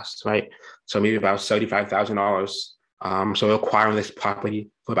moving costs, right? So maybe about $75,000. So we're acquiring this property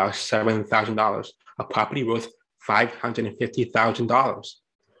for about $7,000, a property worth $550,000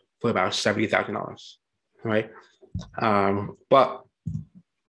 for about $70,000, right? But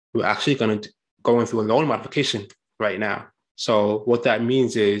we're actually going through a loan modification right now. So what that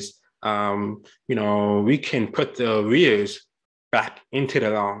means is, we can put the arrears back into the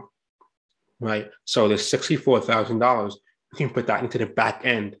loan, right? So the $64,000, we can put that into the back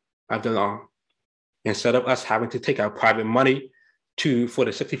end of the loan. Instead of us having to take our private money for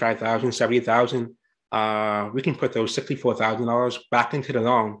the $65,000, $70,000, we can put those $64,000 back into the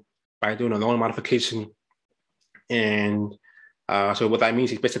loan by doing a loan modification. And so what that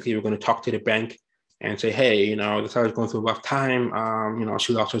means is basically we're going to talk to the bank and say, hey, the seller's going through a rough time.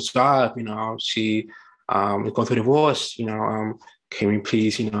 She lost her job. She is going through divorce. Can we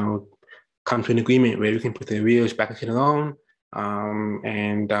please, come to an agreement where we can put the arrears back into the loan,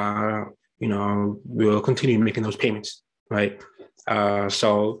 and we'll continue making those payments, right?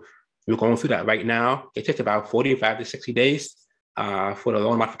 So we're going through that right now. It takes about 45 to 60 days for the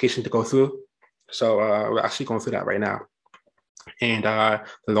loan modification to go through. So we're actually going through that right now. And the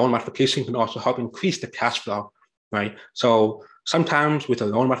loan modification can also help increase the cash flow, right? So sometimes with a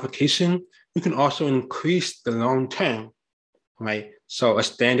loan modification, you can also increase the loan term, right? So a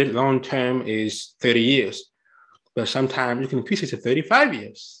standard loan term is 30 years, but sometimes you can increase it to 35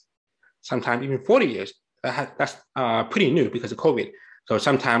 years, sometimes even 40 years. That's pretty new because of COVID. So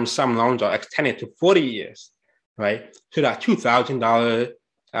sometimes some loans are extended to 40 years, right? So that $2,000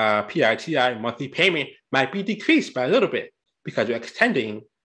 PITI monthly payment might be decreased by a little bit because you're extending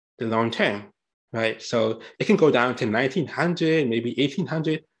the loan term, right? So it can go down to 1,900, maybe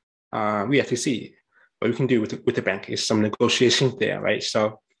 1,800. We have to see what we can do with the bank. Is some negotiations there, right?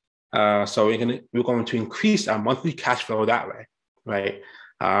 So we're going to increase our monthly cash flow that way, right?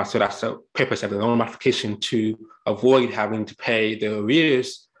 So that's the purpose of the loan modification, to avoid having to pay the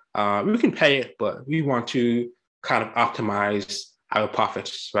arrears. We can pay it, but we want to kind of optimize our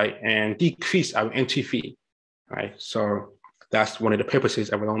profits, right? And decrease our entry fee, right? So that's one of the purposes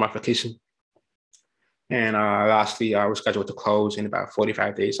of a loan modification. And lastly, we're scheduled to close in about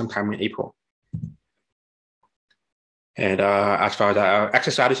 45 days, sometime in April. And as far as our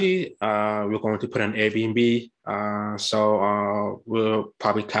exit strategy, we're going to put an Airbnb. So we'll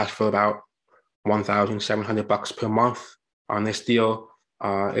probably cash for about $1,700 per month on this deal.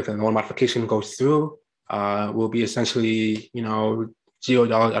 If a loan modification goes through, we'll be essentially, $0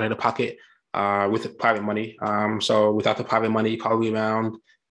 out of the pocket with the private money. So without the private money, probably around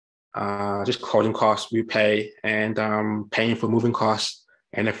just closing costs we pay, and paying for moving costs,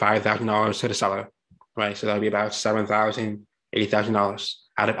 and the $5,000 to the seller. Right, so that'll be about $7,000, $8,000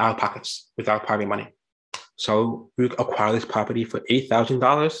 out of our pockets without private money. So we acquire this property for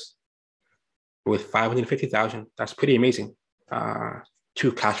 $8,000 with $550,000. That's pretty amazing.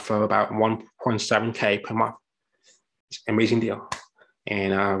 To cash flow about $1.7K per month. It's an amazing deal,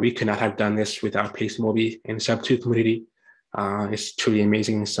 and we could not have done this without Pace Morby and Sub2 community. It's truly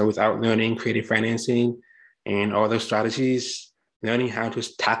amazing. So without learning creative financing and all those strategies, learning how to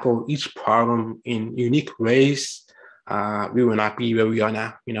tackle each problem in unique ways, we will not be where we are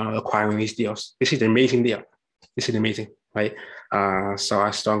now, acquiring these deals. This is an amazing deal. This is amazing, right? So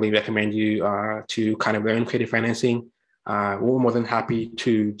I strongly recommend you to kind of learn creative financing. We're more than happy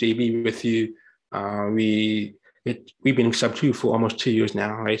to JV with you. We've been in Sub2 for almost 2 years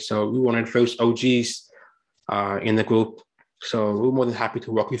now, right? So we were one of the first OGs in the group. So we're more than happy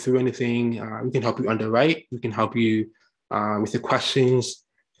to walk you through anything. We can help you underwrite. We can help you with the questions,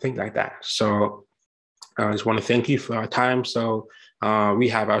 things like that. So I just want to thank you for our time. So we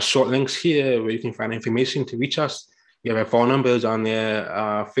have our short links here where you can find information to reach us. We have our phone numbers on there,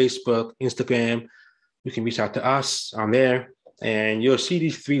 Facebook, Instagram. You can reach out to us on there, and you'll see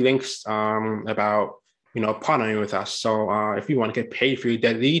these 3 links about partnering with us. So if you want to get paid for your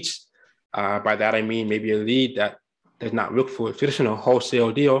dead leads, by that I mean maybe a lead that does not look for a traditional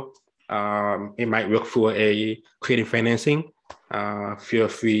wholesale deal. It might look for a creative financing. Feel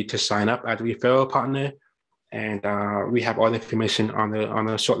free to sign up as a referral partner, and we have all the information on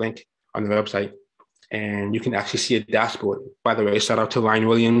the short link on the website, and you can actually see a dashboard. By the way, shout out to Ryan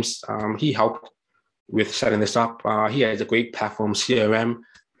Williams. He helped with setting this up. He has a great platform, CRM,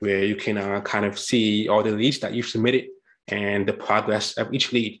 where you can kind of see all the leads that you've submitted and the progress of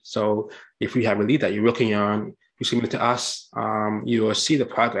each lead. So if you have a lead that you're working on, you submit it to us, you will see the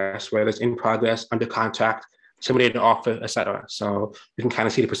progress, whether it's in progress, under contract, submitted an offer, etc. So you can kind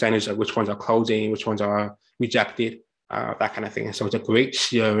of see the percentage of which ones are closing, which ones are rejected, that kind of thing. And so it's a great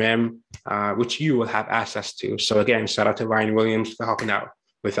CRM, which you will have access to. So again, shout out to Ryan Williams for helping out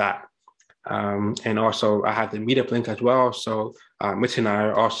with that. And also I have the meetup link as well. So Mitch and I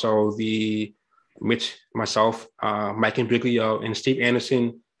are also Mitch, myself, Mike Imbriglio, and Steve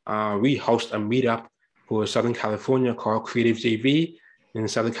Anderson, we host a meetup for Southern California called Creative JV in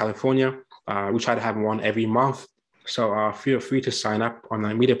Southern California. We try to have one every month. So feel free to sign up on the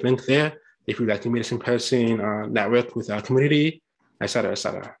meetup link there if you'd like to meet us in person, network with our community, et cetera, et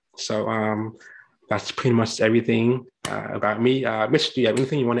cetera. So that's pretty much everything about me. Mitch, do you have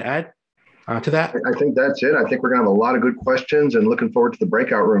anything you want to add to that? I think that's it. I think we're going to have a lot of good questions, and looking forward to the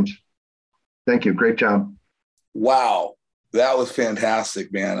breakout rooms. Thank you. Great job. Wow. That was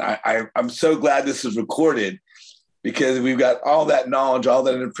fantastic, man. I'm so glad this is recorded, because we've got all that knowledge, all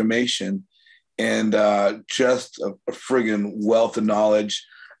that information, and just a friggin' wealth of knowledge.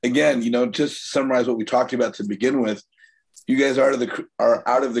 Again, just to summarize what we talked about to begin with, you guys are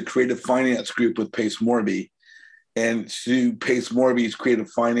out of the creative finance group with Pace Morby, and to Pace Morby's creative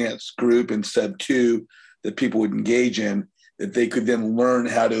finance group and Sub2 that people would engage in, that they could then learn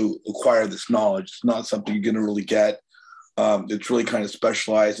how to acquire this knowledge. It's not something you're going to really get. It's really kind of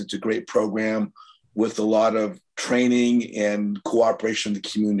specialized. It's a great program. with a lot of training and cooperation of the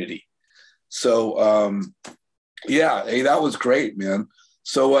community. So, yeah, hey, that was great, man.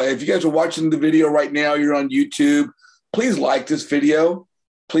 So if you guys are watching the video right now, you're on YouTube, please like this video.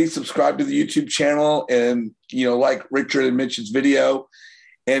 Please subscribe to the YouTube channel and, like Richard and Mitch's video.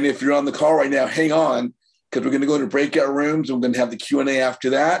 And if you're on the call right now, hang on, because we're going to go to breakout rooms and we're going to have the Q&A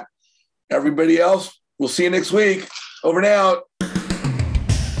after that. Everybody else, we'll see you next week. Over and out.